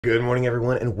Good morning,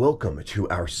 everyone, and welcome to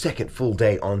our second full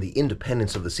day on the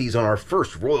Independence of the Seas on our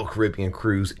first Royal Caribbean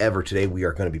cruise ever. Today, we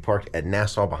are going to be parked at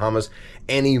Nassau, Bahamas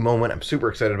any moment. I'm super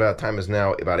excited about it. Time is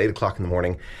now about 8 o'clock in the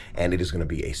morning, and it is going to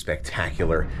be a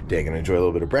spectacular day. Going to enjoy a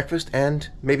little bit of breakfast and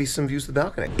maybe some views of the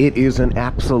balcony. It is an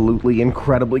absolutely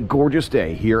incredibly gorgeous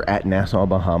day here at Nassau,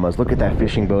 Bahamas. Look at that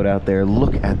fishing boat out there.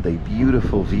 Look at the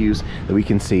beautiful views that we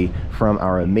can see from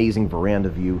our amazing veranda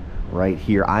view right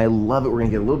here. I love it. We're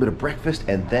gonna get a little bit of breakfast,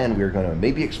 and then we're gonna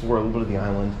maybe explore a little bit of the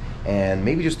island and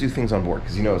maybe just do things on board,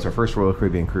 because you know it's our first Royal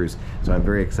Caribbean cruise, so I'm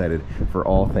very excited for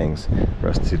all things for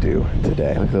us to do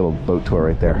today. Look at the little boat tour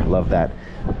right there. Love that.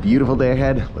 Beautiful day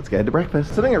ahead. Let's get to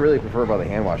breakfast. Something I really prefer about the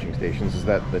hand washing stations is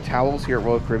that the towels here at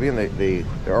Royal Caribbean, they're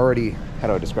already, how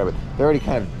do I describe it? They're already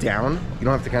kind of down. You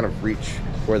don't have to kind of reach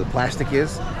where the plastic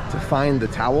is to find the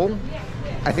towel.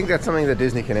 I think that's something that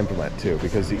Disney can implement too,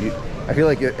 because I feel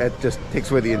like it just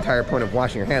takes away the entire point of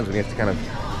washing your hands when you have to kind of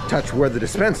touch where the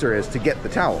dispenser is to get the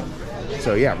towel.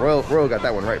 So yeah, Royal got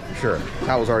that one right for sure.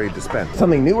 Towel's already dispensed.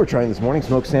 Something new we're trying this morning: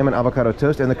 smoked salmon avocado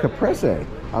toast and the caprese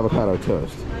avocado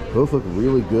toast. Both look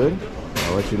really good.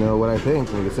 I'll let you know what I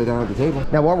think when we sit down at the table.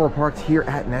 Now, while we're parked here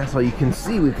at Nassau, you can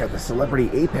see we've got the Celebrity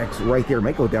Apex right there.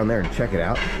 Might go down there and check it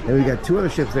out. And we've got two other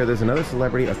ships there. There's another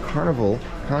Celebrity, a Carnival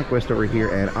Conquest over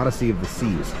here, and Odyssey of the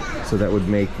Seas. So that would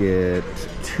make it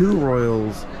two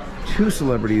Royals, two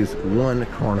Celebrities, one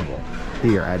Carnival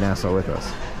here at Nassau with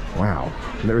us. Wow,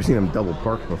 I've never seen them double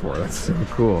parked before. That's so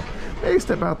cool. Maybe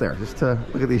step out there just to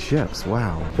look at these ships.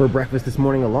 Wow. For breakfast this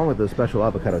morning, along with those special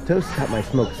avocado toasts, got my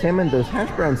smoked salmon, those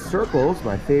hash brown circles,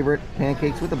 my favorite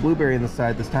pancakes with a blueberry in the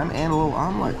side this time, and a little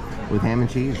omelet with ham and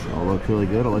cheese. All looks really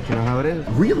good. I'll let you know how it is.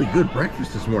 Really good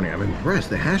breakfast this morning. I'm impressed.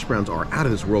 The hash browns are out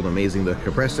of this world amazing. The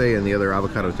caprese and the other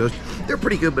avocado toast, they're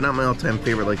pretty good, but not my all-time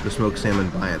favorite like the smoked salmon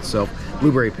by itself.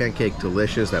 Blueberry pancake,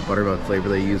 delicious. That buttermilk flavor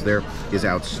they use there is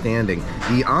outstanding.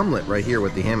 The omelet right here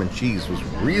with the ham and cheese was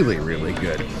really, really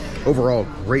good. Overall,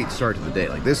 great start to the day.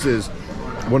 Like, this is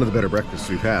one of the better breakfasts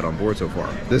we've had on board so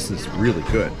far. This is really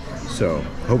good. So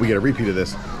hope we get a repeat of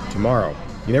this tomorrow.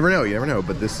 You never know,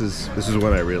 but this is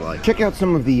what I really like. Check out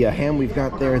some of the ham we've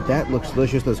got there. That looks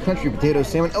delicious. Those country potatoes,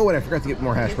 salmon. Oh, and I forgot to get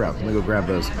more hash browns. Let me go grab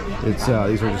those. These are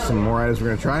just some more items we're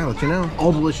gonna try. I'll let you know.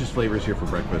 All delicious flavors here for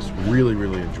breakfast. Really,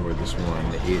 really enjoyed this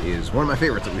one. It is one of my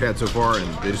favorites that we've had so far, and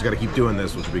they just gotta keep doing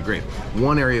this, which would be great.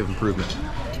 One area of improvement: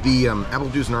 the apple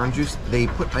juice and orange juice, they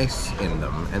put ice in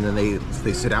them, and then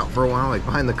they sit out for a while, like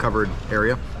behind the covered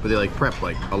area, but they like prep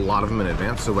like a lot of them in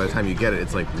advance, so by the time you get it,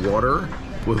 it's like water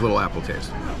with a little apple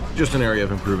taste. Just an area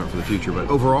of improvement for the future, but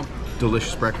overall,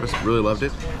 delicious breakfast. Really loved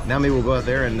it. Now maybe we'll go out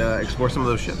there and explore some of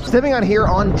those ships. Stepping on here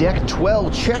on deck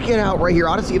 12, check it out right here.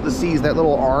 Odyssey of the Seas, that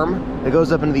little arm that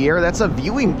goes up into the air, that's a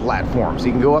viewing platform. So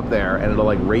you can go up there and it'll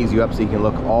like raise you up so you can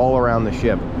look all around the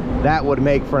ship. That would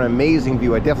make for an amazing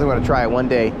view. I definitely want to try it one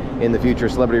day in the future.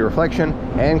 Celebrity Reflection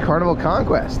and Carnival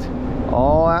Conquest.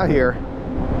 All out here,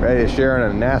 ready to share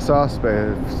in a Nassau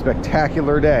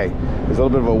spectacular day. There's a little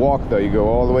bit of a walk though. You go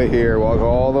all the way here, walk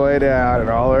all the way down, and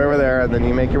all the way over there, and then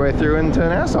you make your way through into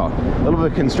Nassau. A little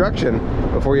bit of construction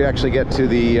before you actually get to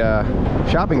the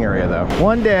shopping area though.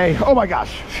 One day, oh my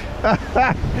gosh.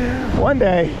 One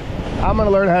day, I'm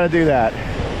gonna learn how to do that.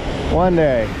 One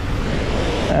day.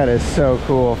 That is so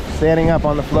cool. Standing up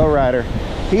on the flow rider.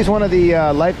 He's one of the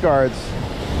lifeguards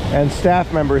and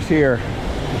staff members here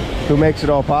who makes it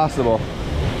all possible.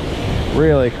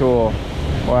 Really cool.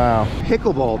 Wow.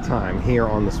 Pickleball time here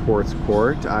on the sports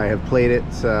court. I have played it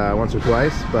once or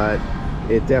twice, but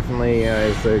it definitely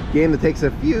is a game that takes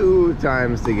a few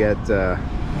times to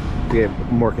get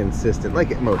more consistent,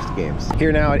 like at most games.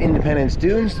 Here now at Independence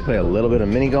Dunes to play a little bit of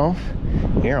mini golf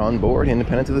here on board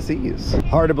Independence of the Seas.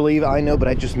 Hard to believe, I know, but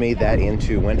I just made that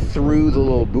went through the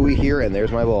little buoy here, and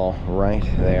there's my ball right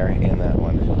there in that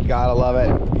one. Gotta love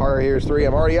it. Par here is 3.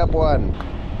 I'm already up 1.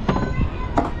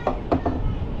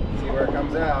 See where it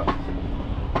comes out.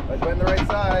 Let's went the right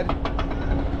side.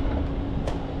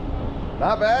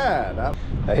 Not bad.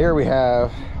 Now here we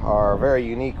have our very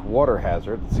unique water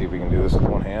hazard. Let's see if we can do this with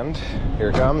one hand. Here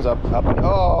it comes, up, and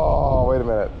oh, wait a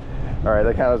minute. All right,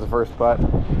 that counts as the first putt.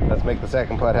 Let's make the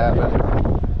second putt happen.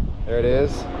 There it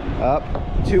is, up.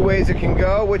 2 ways it can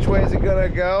go. Which way is it gonna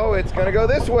go? It's gonna go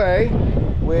this way,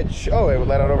 which, oh, it would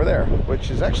let out over there, which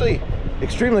is actually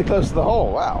extremely close to the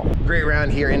hole. Wow. Great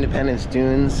round here, Independence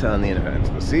Dunes on the Independence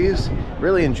of the Seas.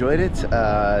 Really enjoyed it.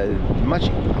 Much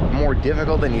more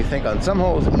difficult than you think on some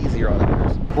holes, easier on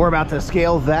others. We're about to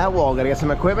scale that wall. Gotta get some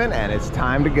equipment, and it's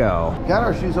time to go. Got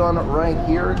our shoes on right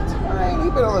here. Tiny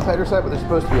bit on the tighter side, but they're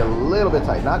supposed to be a little bit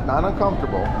tight. Not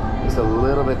uncomfortable, just a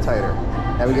little bit tighter.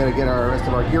 Now we gotta get our rest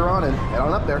of our gear on and head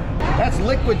on up there. That's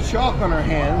liquid chalk on our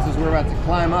hands as we're about to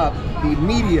climb up the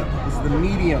medium. This is the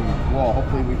medium wall.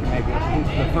 Hopefully we can make it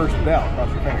into the first bell.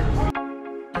 Cross your fingers.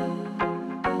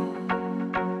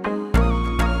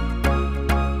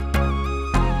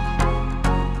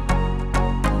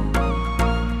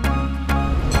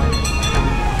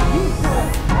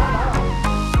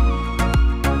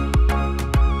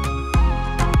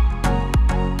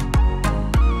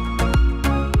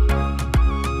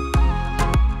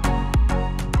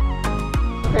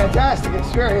 Fantastic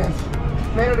experience.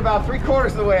 Made it about 3/4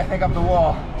 of the way, I think, up the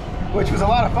wall, which was a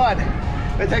lot of fun.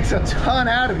 It takes a ton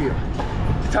out of you.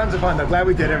 Tons of fun though. Glad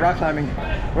we did it. Rock climbing,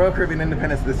 Royal Caribbean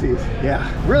Independence of the Seas. Yeah,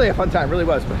 really a fun time, really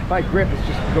was, but my grip is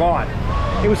just gone.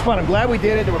 It was fun. I'm glad we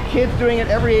did it. There were kids doing it.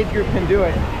 Every age group can do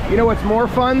it. You know what's more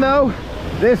fun though?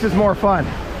 This is more fun.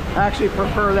 I actually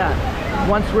prefer that.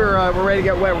 Once we're ready to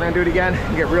get wet, we're gonna do it again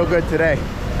and get real good today.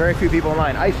 Very few people in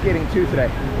line. Ice skating too today.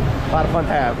 A lot of fun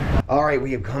to have. All right,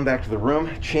 we have come back to the room,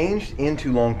 changed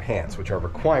into long pants, which are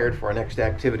required for our next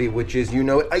activity, which is, you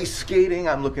know it, ice skating.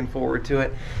 I'm looking forward to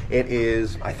it. It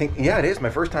is, I think, yeah, it is my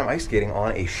first time ice skating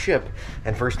on a ship,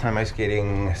 and first time ice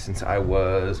skating since I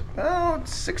was about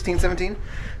 16, 17,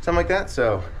 something like that.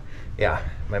 So yeah,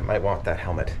 might want that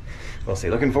helmet. We'll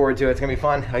see. Looking forward to it. It's gonna be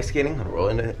fun. Ice skating on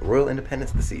Royal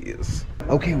Independence of the Seas.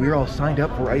 Okay, we're all signed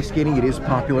up for ice skating. It is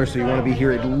popular, so you want to be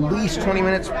here at least 20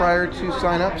 minutes prior to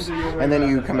sign-ups, and then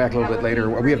you come back a little bit later.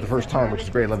 We have the first time, which is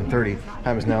great, 11:30.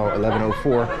 Time is now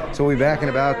 11:04, so we'll be back in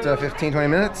about 15, 20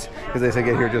 minutes, because they say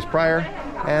get here just prior,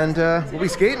 and we'll be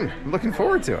skating. I'm looking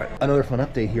forward to it. Another fun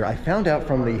update here. I found out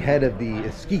from the head of the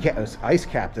ice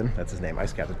captain, that's his name,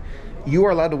 ice captain, you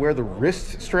are allowed to wear the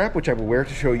wrist strap, which I will wear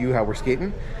to show you how we're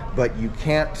skating, but you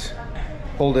can't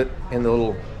hold it in the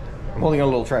little, I'm holding on a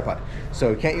little tripod.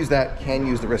 So you can't use that, can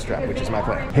use the wrist strap, which is my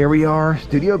plan. Here we are,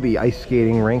 Studio B ice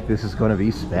skating rink. This is gonna be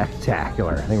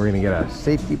spectacular. I think we're gonna get a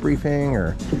safety briefing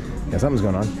or yeah, something's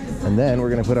going on. And then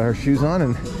we're gonna put our shoes on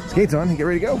and skates on and get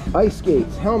ready to go. Ice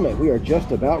skates, helmet, we are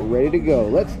just about ready to go.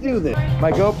 Let's do this.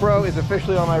 My GoPro is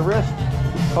officially on my wrist.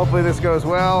 Hopefully this goes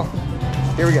well.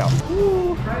 Here we go.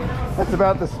 Woo. That's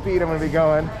about the speed I'm gonna be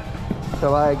going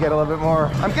till I get a little bit more.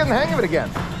 I'm getting the hang of it again.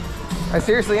 I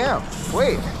seriously am.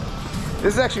 Wait,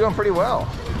 this is actually going pretty well.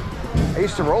 I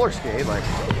used to roller skate, like,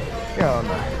 you know,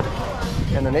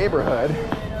 in the neighborhood.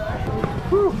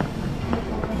 Whew.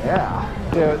 Yeah.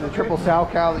 The triple sow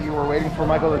cow that you were waiting for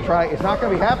Michael to try, it's not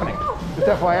gonna be happening. Just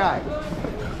FYI.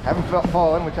 Haven't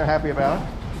fallen, which I'm happy about.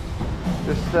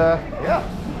 Just, yeah.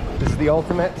 This is the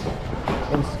ultimate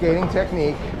in skating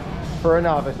technique for a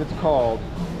novice. It's called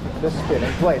the spin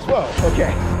in place. Whoa,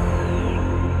 okay.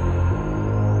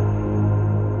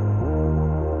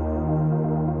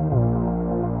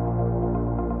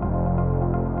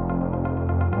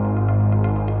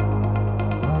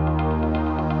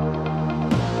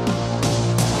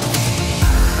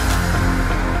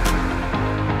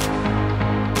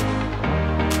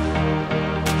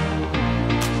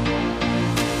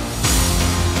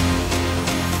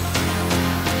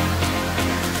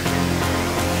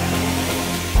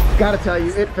 Gotta tell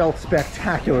you, it felt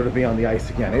spectacular to be on the ice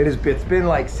again. It's been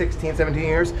like 16, 17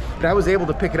 years, but I was able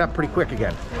to pick it up pretty quick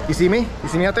again. You see me? You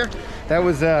see me out there? That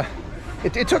was,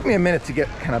 it took me a minute to get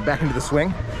kind of back into the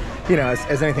swing, you know,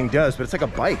 as anything does, but it's like a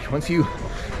bike. Once you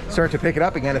start to pick it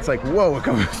up again, it's like, whoa, it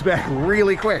comes back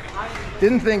really quick.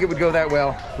 Didn't think it would go that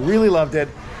well. Really loved it.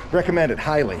 Recommend it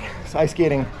highly. It's ice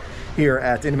skating here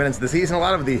at Independence of the Seas and a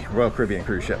lot of the Royal Caribbean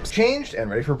cruise ships. Changed and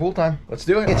ready for pool time. Let's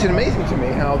do it. It's amazing to me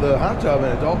how the hot tub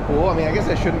and adult pool, I mean, I guess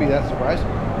I shouldn't be that surprised,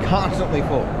 constantly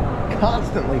full.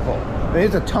 Constantly full. I mean,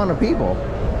 there's a ton of people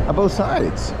on both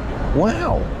sides.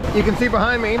 Wow. You can see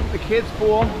behind me, the kids'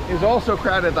 pool is also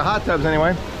crowded, the hot tubs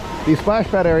anyway. The splash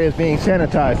pad area is being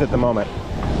sanitized at the moment.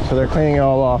 So they're cleaning it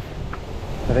all off.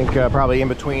 I think probably in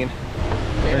between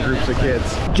groups of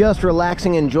kids. Just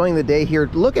relaxing, enjoying the day here.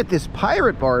 Look at this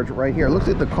pirate barge right here. Look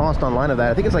at the cost online of that.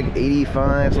 I think it's like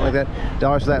 85, something like that,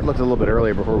 dollars. That looked a little bit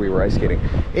earlier before we were ice skating.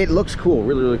 It looks cool,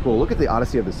 really, really cool. Look at the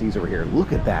Odyssey of the Seas over here.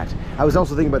 Look at that. I was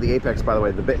also thinking about the Apex, by the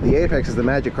way. The Apex is the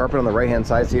magic carpet on the right-hand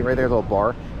side. See it right there, the little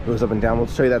bar. It goes up and down. We'll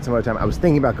show you that some other time. I was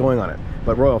thinking about going on it,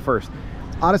 but Royal first.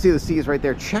 Odyssey of the Seas right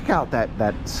there. Check out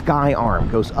that sky arm.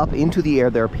 Goes up into the air.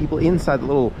 There are people inside the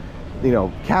little, you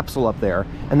know, capsule up there,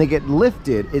 and they get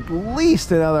lifted at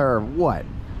least another, what,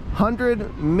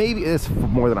 100, maybe it's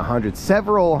more than 100,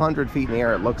 several hundred feet in the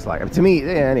air, it looks like. I mean, to me,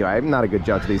 anyway, I'm not a good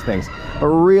judge of these things, but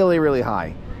really, really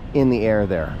high in the air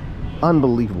there.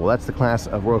 Unbelievable. That's the class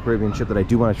of Royal Caribbean ship that I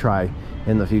do want to try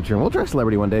in the future, and we'll try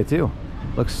Celebrity one day too.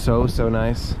 Looks so, so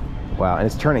nice. Wow, and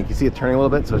it's turning. You see it turning a little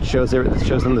bit, so it shows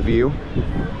them the view.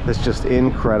 It's just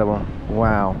incredible.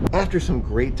 Wow. After some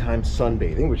great time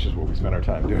sunbathing, which is what we spent our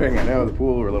time doing. I know the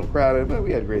pool were a little crowded, but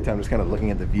we had a great time just kind of looking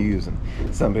at the views and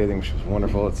sunbathing, which was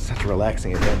wonderful. It's such a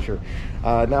relaxing adventure.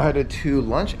 Now headed to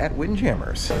lunch at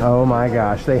Windjammers. Oh my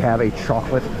gosh, they have a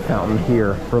chocolate fountain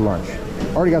here for lunch.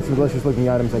 Already got some delicious looking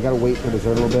items. I gotta wait for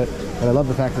dessert a little bit, but I love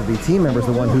the fact that the team member is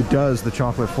the one who does the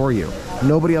chocolate for you.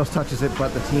 Nobody else touches it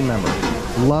but the team member.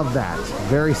 Love that.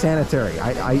 Very sanitary.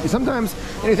 I sometimes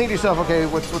you think to yourself, okay,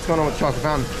 what's going on with the chocolate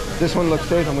fountain? This one looks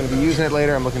safe. I'm going to be using it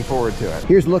later. I'm looking forward to it.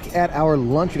 Here's a look at our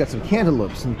lunch. We got some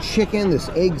cantaloupe, some chicken. This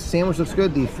egg sandwich looks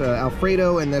good. The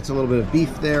Alfredo, and that's a little bit of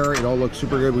beef there. It all looks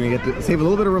super good. We're gonna get to save a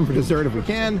little bit of room for dessert if we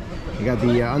can. We got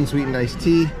the unsweetened iced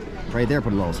tea right there.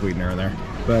 Put a little sweetener in there.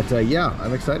 But yeah,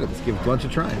 I'm excited. Let's give lunch a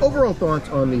try. Overall thoughts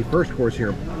on the first course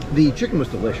here. The chicken was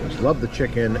delicious. Love the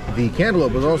chicken. The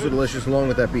cantaloupe was also delicious along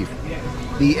with that beef.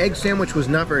 The egg sandwich was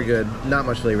not very good. Not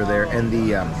much flavor there. And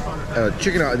the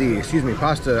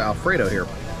pasta Alfredo here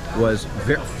was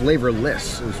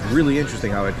flavorless. It was really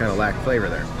interesting how it kind of lacked flavor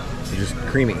there. It was just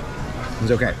creamy. It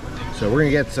was okay. So we're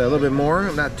gonna get a little bit more.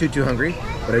 I'm not too hungry,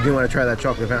 but I do want to try that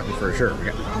chocolate fountain for sure.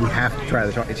 We have to try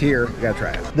the chocolate. It's here. We gotta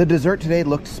try it. The dessert today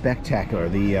looked spectacular.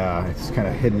 The it's kind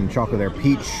of hidden in chocolate there.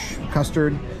 Peach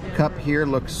custard cup here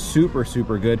looks super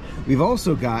good. We've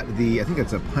also got the, I think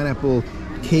it's a pineapple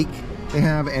cake they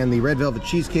have, and the red velvet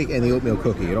cheesecake and the oatmeal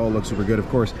cookie. It all looks super good. Of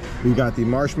course, we've got the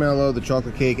marshmallow, the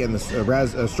chocolate cake, and the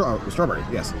strawberry.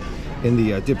 Yes. In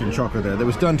the dipped in chocolate there. That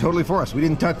was done totally for us. We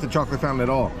didn't touch the chocolate fountain at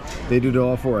all. They did it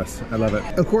all for us. I love it.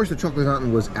 Of course, the chocolate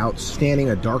fountain was outstanding.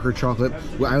 A darker chocolate.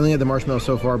 Well, I only had the marshmallow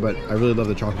so far, but I really love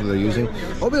the chocolate they're using.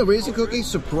 Oatmeal raisin cookie,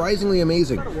 surprisingly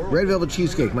amazing. Red velvet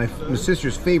cheesecake, my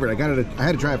sister's favorite. I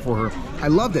had to try it for her. I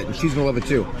loved it, and she's gonna love it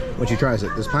too when she tries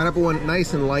it. This pineapple one,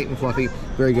 nice and light and fluffy,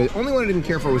 very good. Only one I didn't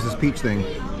care for was this peach thing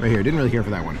right here. Didn't really care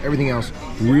for that one. Everything else,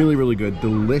 really good,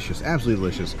 delicious, absolutely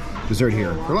delicious dessert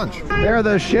here for lunch. There are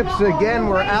those ships again.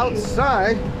 We're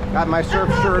outside. Got my surf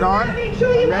shirt on.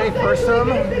 Ready for some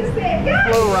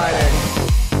flow riding.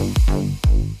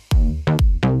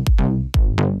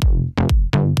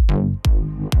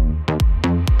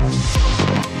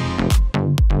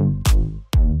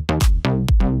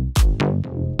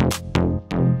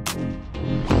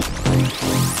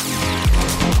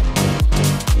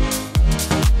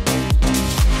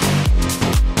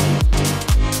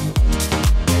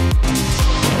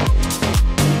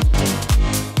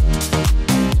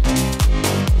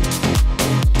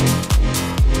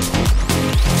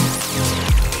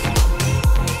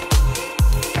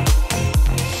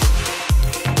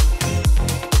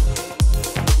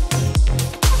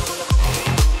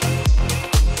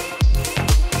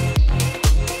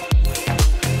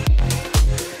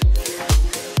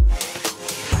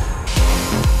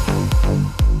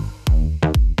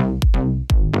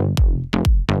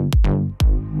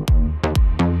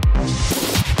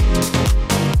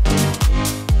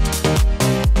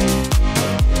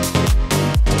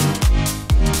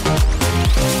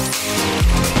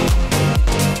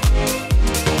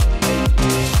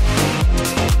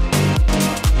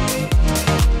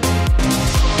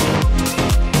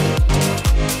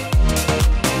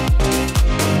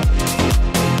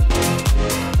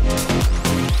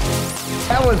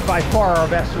 By far our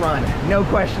best run, no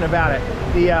question about it.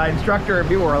 The instructor and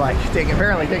people were like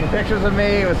apparently taking pictures of me.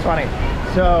 It was funny.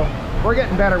 So we're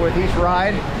getting better with each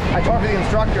ride. I talked to the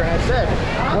instructor and I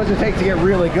said, what does it take to get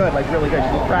really good? Like really good,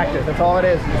 just practice. That's all it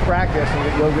is, just practice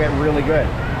and you'll get really good.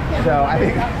 So I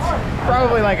think that's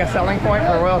probably like a selling point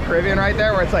for Royal Caribbean right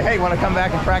there, where it's like, hey, you want to come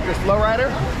back and practice flowrider?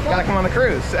 Gotta come on the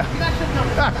cruise. So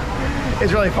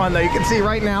it's really fun though. You can see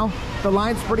right now, the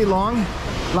line's pretty long.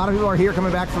 A lot of people are here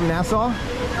coming back from Nassau,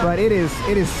 but it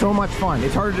is so much fun.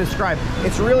 It's hard to describe.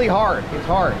 It's really hard. It's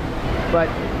hard, but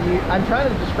I'm trying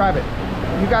to describe it.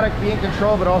 You got to be in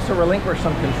control, but also relinquish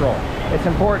some control. It's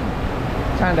important.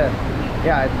 Kind of,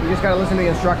 yeah. You just got to listen to the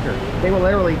instructor. They will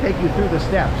literally take you through the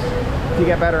steps to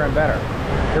get better and better.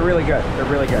 They're really good. They're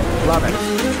really good. Love it.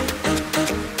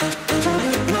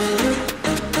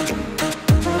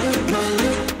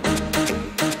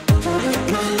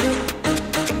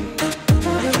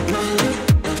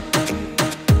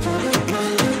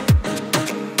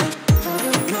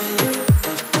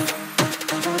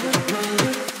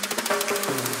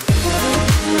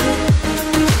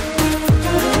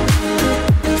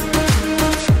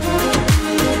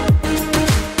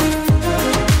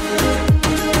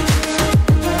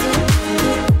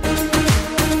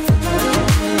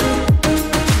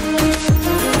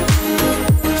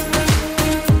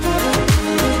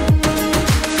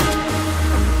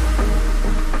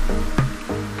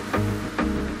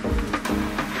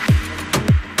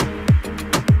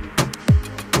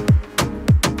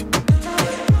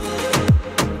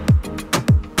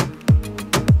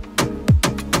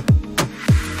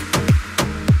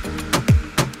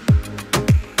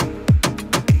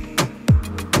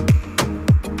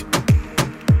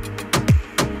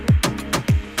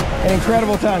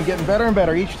 incredible time, getting better and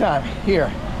better each time here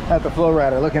at the Flow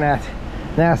Rider, looking at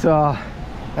Nassau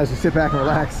as we sit back and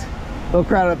relax. A little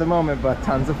crowded at the moment, but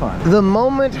tons of fun. The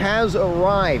moment has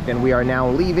arrived and we are now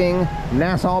leaving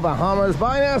Nassau, Bahamas.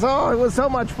 Bye Nassau, it was so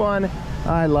much fun.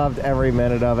 I loved every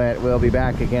minute of it. We'll be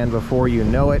back again before you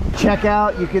know it. Check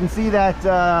out, you can see that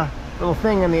little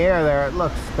thing in the air there. It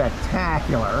looks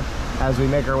spectacular. As we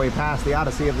make our way past the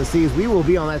Odyssey of the Seas, we will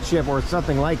be on that ship or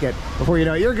something like it before you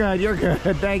know it. You're good, you're good.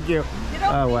 Thank you.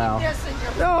 Oh wow.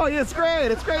 No, it's great.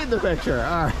 It's great in the picture.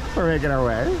 All right, we're making our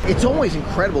way. It's always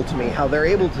incredible to me how they're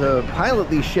able to pilot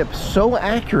these ships so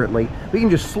accurately. We can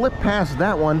just slip past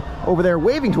that one over there,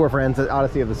 waving to our friends at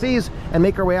Odyssey of the Seas, and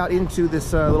make our way out into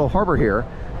this little harbor here.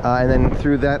 And then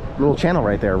through that little channel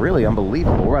right there. Really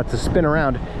unbelievable. We're about to spin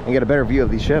around and get a better view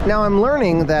of these ships. Now I'm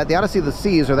learning that the Odyssey of the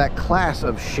Seas, or that class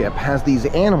of ship, has these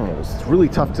animals. It's really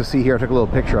tough to see here. I took a little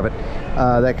picture of it.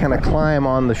 That kind of climb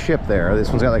on the ship there. This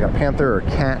one's got like a panther or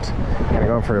a cat. Kind of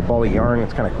going for a ball of yarn.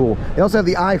 It's kind of cool. They also have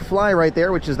the iFly right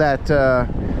there, which is that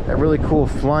that really cool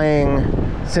flying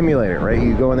simulator, right?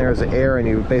 You go in there as an air and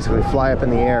you basically fly up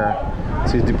in the air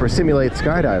to simulate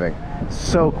skydiving.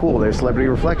 So cool. There's Celebrity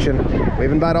Reflection,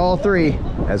 waving bye to all three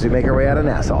as we make our way out of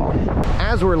Nassau.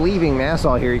 As we're leaving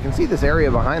Nassau here, you can see this area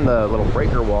behind the little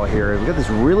breaker wall here. We've got this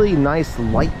really nice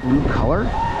light blue color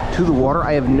to the water.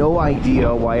 I have no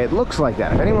idea why it looks like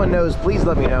that. If anyone knows, please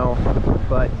let me know.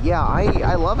 But yeah,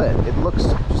 I love it. It looks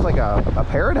just like a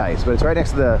paradise, but it's right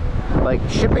next to the like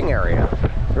shipping area.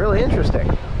 It's really interesting.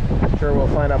 I'm sure we'll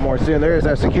find out more soon. There's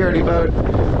our security boat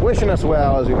wishing us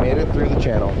well as we made it through the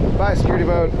channel. Bye, security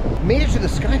boat. Made it to the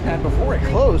sky pad before it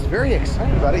closed. Very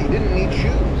excited about it. You didn't need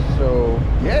shoes, so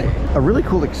yay. A really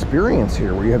cool experience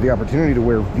here where you have the opportunity to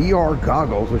wear VR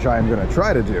goggles, which I am going to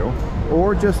try to do,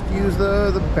 or just use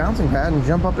the bouncing pad and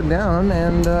jump up and down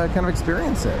and kind of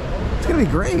experience it. It's gonna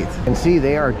be great. You can see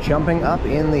they are jumping up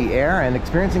in the air and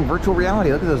experiencing virtual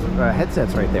reality. Look at those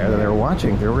headsets right there that they're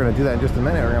watching. We're gonna do that in just a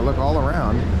minute. We're gonna look all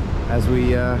around as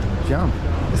we jump.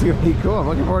 It's gonna be cool. I'm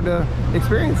looking forward to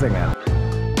experiencing that.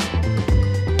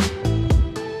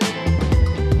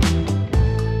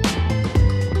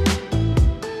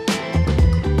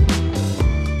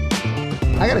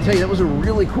 I gotta tell you, that was a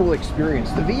really cool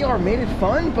experience. The VR made it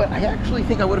fun, but I actually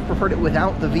think I would have preferred it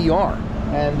without the VR.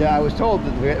 And I was told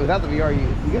that without the VR,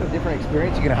 you get a different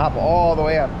experience. You can hop all the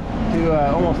way up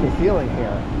to almost the ceiling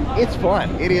here. It's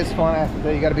fun. It is fun. I have to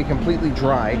say, you got to be completely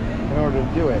dry in order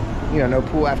to do it. You know, no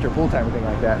pool after pool time or anything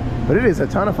like that. But it is a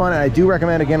ton of fun, and I do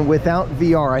recommend, again, without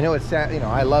VR. I know it's sad, you know,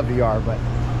 I love VR, but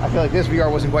I feel like this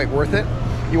VR wasn't quite worth it.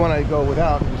 You want to go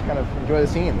without and just kind of enjoy the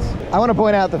scenes. I want to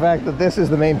point out the fact that this is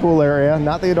the main pool area,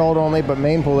 not the adult only, but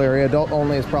main pool area. Adult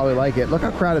only is probably like it. Look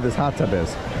how crowded this hot tub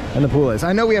is and the pool is.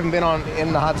 I know we haven't been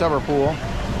in the hot tub or pool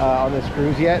on this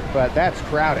cruise yet, but that's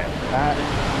crowded.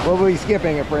 We'll be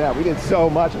skipping it for now. We did so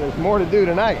much and there's more to do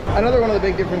tonight. Another one of the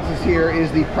big differences here is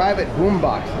the private boom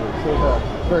boxes. There's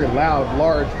a very loud,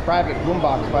 large private boom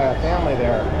box by a family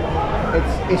there.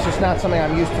 It's just not something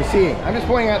I'm used to seeing. I'm just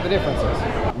pointing out the differences.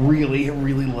 Really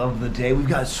love the day. We've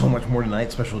got so much more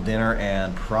tonight. Special dinner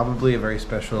and probably a very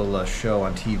special show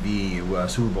on TV,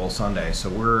 Super Bowl Sunday. So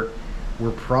we're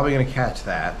probably going to catch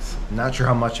that. Not sure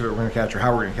how much of it we're going to catch or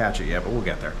how we're going to catch it yet, but we'll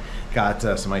get there. Got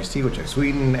some iced tea, which I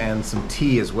sweetened, and some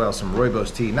tea as well, some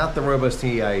rooibos tea. Not the rooibos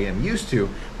tea I am used to,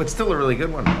 but still a really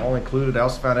good one. All included. I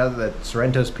also found out that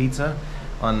Sorrento's Pizza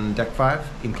on Deck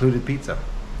 5 included pizza.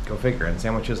 Go figure. And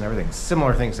sandwiches and everything.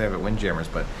 Similar things they have at Windjammers,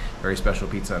 but very special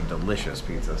pizza and delicious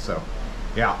pizza. So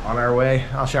yeah, on our way.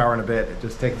 I'll shower in a bit.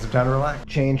 Just taking some time to relax.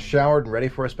 Changed, showered, and ready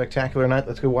for a spectacular night.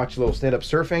 Let's go watch a little stand-up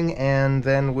surfing, and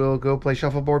then we'll go play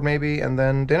shuffleboard maybe, and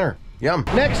then dinner. Yum.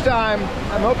 Next time,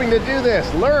 I'm hoping to do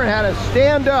this. Learn how to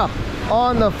stand up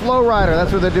on the Flow Rider.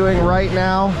 That's what they're doing right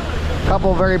now. A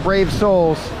couple very brave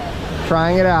souls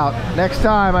trying it out. Next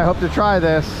time, I hope to try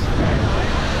this.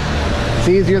 It's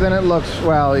easier than it looks.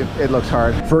 Well, it looks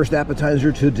hard. First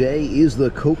appetizer today is the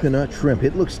coconut shrimp.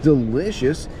 It looks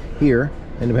delicious here.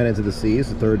 Independence of the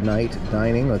Seas, the third night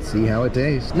dining. Let's see how it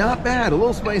tastes. Not bad, a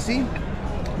little spicy,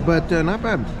 but not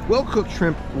bad. Well-cooked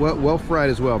shrimp, well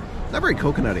fried as well. Not very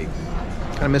coconutty.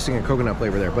 Kind of missing a coconut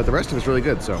flavor there, but the rest of it's really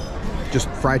good, so just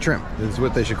fried shrimp. This is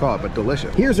what they should call it, but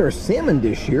delicious. Here's our salmon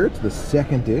dish here. It's the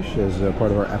second dish as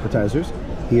part of our appetizers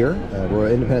here at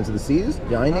Royal Independence of the Seas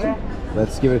dining.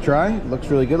 Let's give it a try. Looks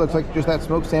really good. Looks like just that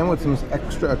smoked salmon with some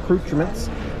extra accoutrements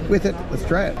with it. Let's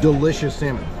try it. Delicious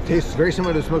salmon. Tastes very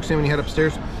similar to the smoked salmon you had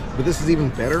upstairs, but this is even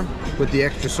better with the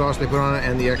extra sauce they put on it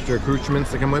and the extra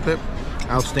accoutrements that come with it.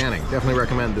 Outstanding. Definitely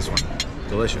recommend this one.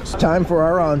 delicious. Time for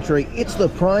our entree. It's the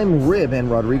prime rib, and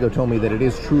Rodrigo told me that it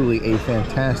is truly a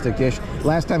fantastic dish.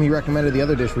 Last time he recommended the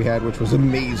other dish we had, which was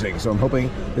amazing, so I'm hoping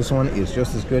this one is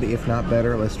just as good, if not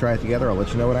better. Let's try it together. I'll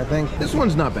let you know what I think. This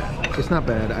one's not bad. It's not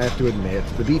bad, I have to admit.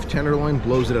 The beef tenderloin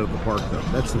blows it out of the park, though.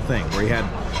 That's the thing, where he had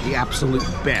the absolute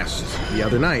best the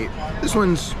other night. This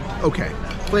one's okay.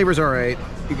 Flavor's all right.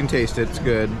 You can taste it. It's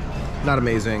good. Not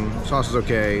amazing. Sauce is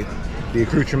okay. The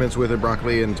accoutrements with it,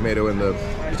 broccoli and tomato and the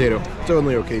potato, it's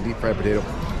only okay. Deep fried potato,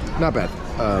 not bad.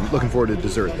 Looking forward to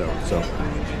dessert though, so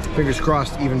fingers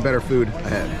crossed, even better food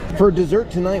ahead. For dessert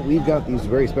tonight, we've got these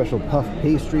very special puff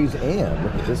pastries, and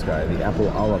look at this guy, the apple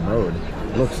a la mode.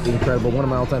 Looks incredible. One of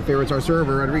my all-time favorites. Our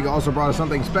server, Rodrigo, also brought us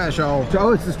something special.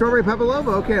 Oh, it's the strawberry pavlova.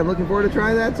 Okay, I'm looking forward to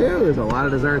trying that too. There's a lot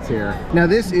of desserts here. Now,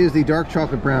 this is the dark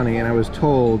chocolate brownie, and I was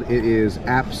told it is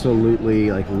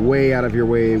absolutely like way out of your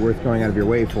way, worth going out of your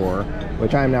way for,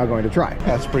 which I'm now going to try.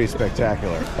 That's pretty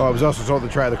spectacular. Oh, I was also told to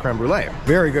try the creme brulee.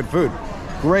 Very good food.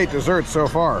 Great desserts so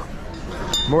far.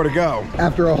 More to go.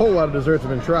 After a whole lot of desserts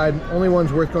have been tried, only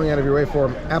ones worth going out of your way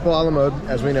for: apple a la mode,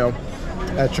 as we know,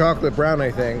 a chocolate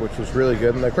brownie thing, which was really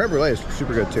good, and the creme brulee is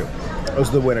super good too. Those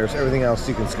are the winners. Everything else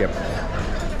you can skip.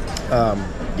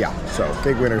 Yeah, so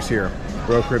big winners here.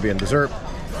 Royal Caribbean dessert.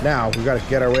 Now we've got to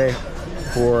get our way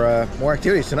for more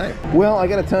activities tonight. Well, I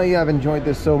gotta tell you, I've enjoyed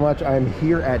this so much. I'm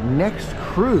here at Next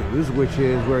Cruise, which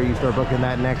is where you start booking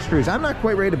that next cruise. I'm not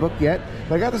quite ready to book yet,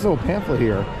 but I got this little pamphlet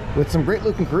here with some great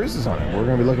looking cruises on it. We're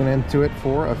gonna be looking into it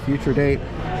for a future date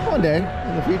one day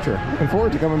in the future. Looking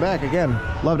forward to coming back again.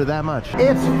 Loved it that much.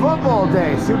 It's football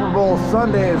day. Super Bowl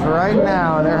Sunday is right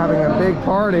now, and they're having a big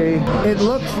party. It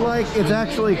looks like it's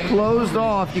actually closed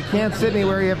off. You can't sit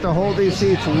anywhere. You have to hold these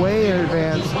seats way in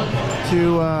advance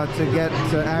to get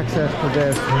access to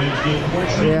this.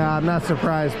 Yeah, I'm not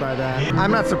surprised by that.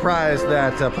 I'm not surprised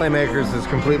that Playmakers is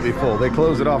completely full. They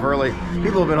closed it off early.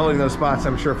 People have been holding those spots,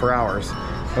 I'm sure, for hours.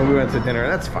 When we went to dinner,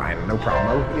 that's fine, no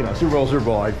problem. You know, Super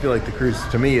Bowl. I feel like the cruise,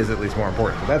 to me, is at least more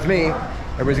important. But that's me.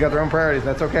 Everybody's got their own priorities.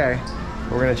 That's okay.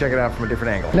 We're gonna check it out from a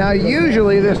different angle. Now,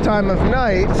 usually this time of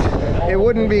night, it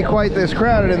wouldn't be quite this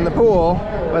crowded in the pool,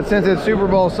 but since it's Super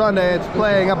Bowl Sunday, it's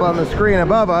playing up on the screen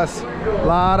above us. A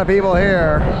lot of people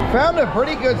here. Found a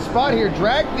pretty good spot here.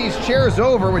 Dragged these chairs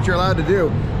over, which you're allowed to do,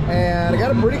 and I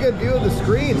got a pretty good view of the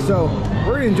screen. So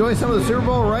we're gonna enjoy some of the Super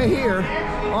Bowl right here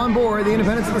on board the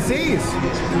Independence of the Seas.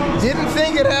 Didn't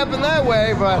think it happened that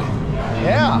way, but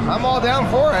yeah, I'm all down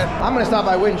for it. I'm gonna stop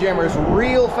by Windjammers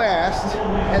real fast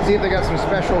and see if they got some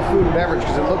special food and beverage,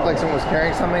 because it looked like someone was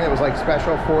carrying something that was like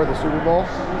special for the Super Bowl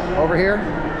over here.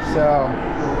 So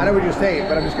I know we just ate,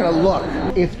 but I'm just gonna look.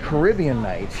 It's Caribbean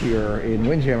night here in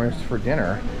Windjammers for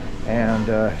dinner, and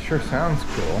sure sounds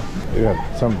cool. We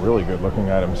have some really good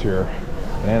looking items here.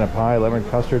 Banana pie, lemon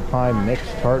custard pie,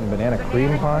 mixed tart, and banana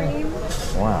cream pie.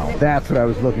 Wow, that's what I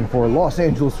was looking for. Los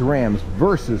Angeles Rams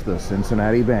versus the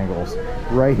Cincinnati Bengals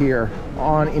right here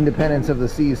on Independence of the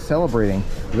Seas, celebrating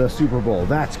the Super Bowl.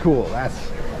 That's cool.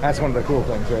 That's one of the cool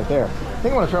things right there. I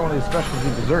think I want to try one of these specialty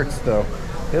desserts though.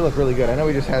 They look really good. I know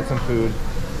we just had some food.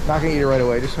 Not gonna eat it right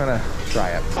away, just gonna try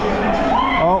it.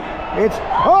 Oh,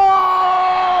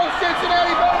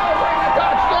 Cincinnati Bengals bring the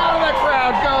touchdown, and the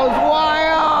crowd goes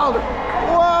wild.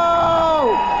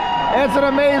 Whoa! It's an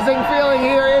amazing feeling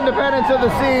here. Independence of the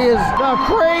Seas, the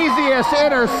craziest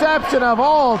interception of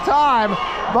all time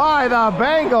by the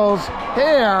Bengals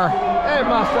here. It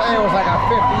was like a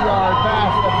 50-yard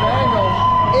pass. The Bengals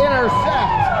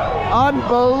intercept.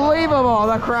 Unbelievable.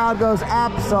 The crowd goes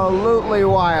absolutely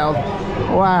wild.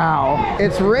 Wow.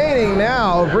 It's raining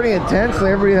now pretty intensely.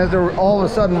 Everybody has to all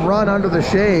of a sudden run under the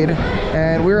shade,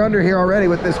 and we're under here already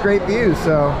with this great view,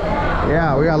 so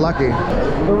yeah, we got lucky.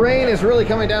 The rain is really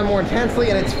coming down more intensely,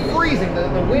 and it's freezing.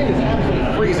 The wind is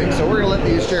absolutely freezing, so we're gonna let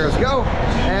these chairs go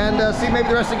and see maybe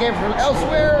the rest of the game from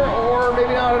elsewhere, or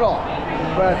maybe not at all.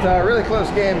 But really close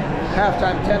game.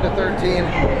 Halftime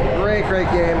 10-13. Great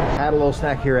game. Had a little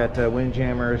snack here at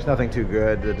Windjammers. Nothing too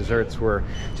good. The desserts were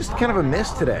just kind of a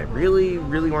miss today. Really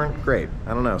weren't great.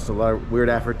 I don't know. So a lot of weird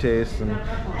aftertaste and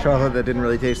chocolate that didn't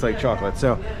really taste like chocolate.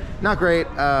 So not great.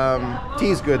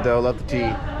 Tea's good though. Love the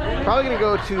tea. Probably gonna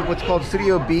go to what's called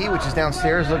Studio B, which is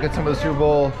downstairs. Look at some of the Super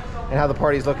Bowl and how the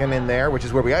party's looking in there, which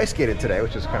is where we ice skated today,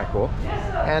 which is kind of cool.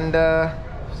 And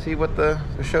see what the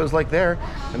show's like there.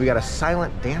 And we got a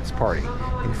silent dance party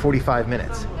in 45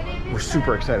 minutes. We're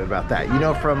super excited about that. You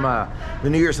know, from the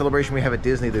New Year celebration we have at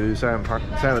Disney, the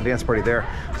silent dance party there.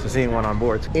 So seeing one on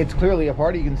board. It's clearly a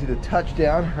party. You can see the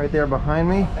touchdown right there behind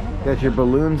me. Got your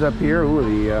balloons up here. Ooh,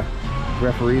 the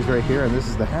referees right here. And this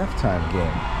is the halftime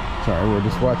game. Sorry, we're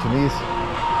just watching these.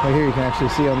 Right here you can actually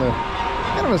see on the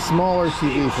kind of a smaller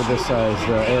TV for this size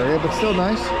area, but still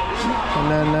nice.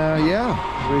 And then, yeah,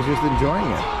 everybody's just enjoying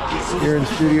it here in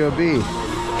Studio B.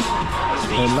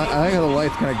 And I like how the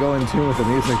lights kind of go in tune with the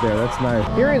music there. That's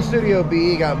nice. Here in Studio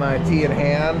B, got my tea in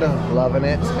hand, loving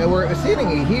it. And we're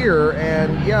sitting here,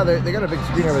 and yeah, they got a big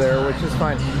screen over there, which is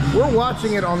fine. We're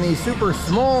watching it on these super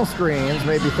small screens,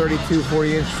 maybe 32,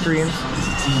 40-inch screens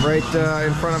right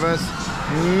in front of us.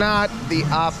 Not the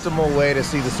optimal way to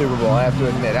see the Super Bowl, I have to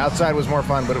admit. Outside was more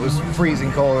fun, but it was freezing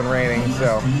cold and raining,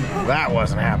 so that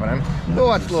wasn't happening. We'll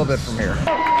watch a little bit from here.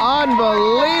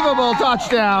 Unbelievable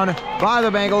touchdown by the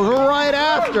Bengals right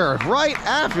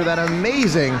after that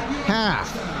amazing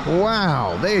half.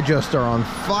 Wow, they just are on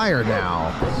fire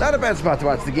now. Not a bad spot to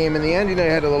watch the game in the end. You know, you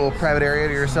had a little private area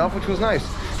to yourself, which was nice.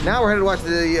 Now we're headed to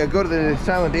watch go to the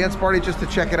silent dance party just to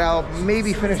check it out.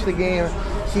 Maybe finish the game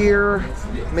here,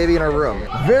 maybe in our room.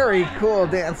 Very cool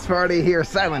dance party here,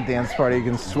 silent dance party. You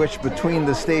can switch between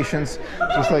the stations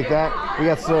just like that. We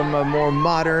got some more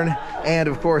modern and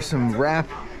of course some rap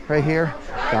right here.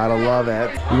 Gotta love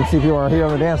it. You can see people are here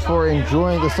on the dance floor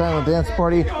enjoying the silent dance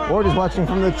party or just watching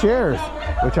from the chairs,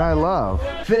 which I love.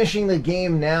 Finishing the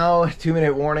game now,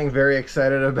 2-minute warning, very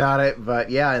excited about it. But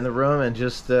yeah, in the room and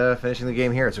just finishing the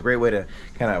game here. It's a great way to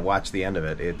kind of watch the end of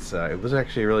it. It was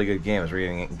actually a really good game as we're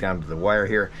getting down to the wire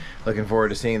here. Looking forward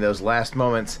to seeing those last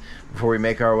moments before we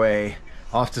make our way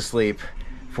off to sleep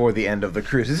for the end of the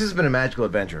cruise. This has been a magical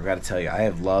adventure, I've got to tell you. I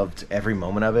have loved every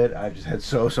moment of it. I've just had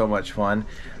so much fun.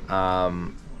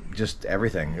 Just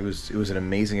everything. It was an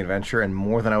amazing adventure and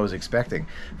more than I was expecting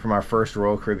from our first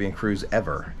Royal Caribbean cruise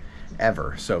ever.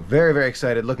 So very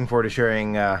excited. Looking forward to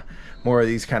sharing more of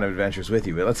these kind of adventures with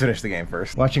you. But let's finish the game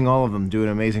first. Watching all of them do an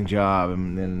amazing job,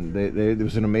 and it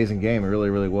was an amazing game. It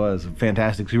really was a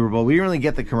fantastic Super Bowl. We didn't really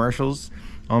get the commercials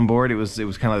on board. It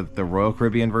was kind of the Royal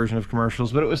Caribbean version of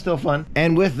commercials, but it was still fun.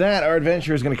 And with that, our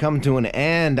adventure is going to come to an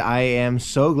end. I am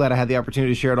so glad I had the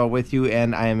opportunity to share it all with you,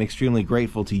 and I am extremely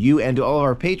grateful to you and to all of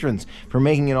our patrons for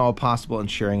making it all possible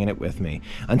and sharing it with me.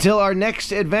 Until our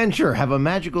next adventure, have a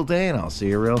magical day, and I'll see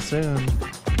you real soon.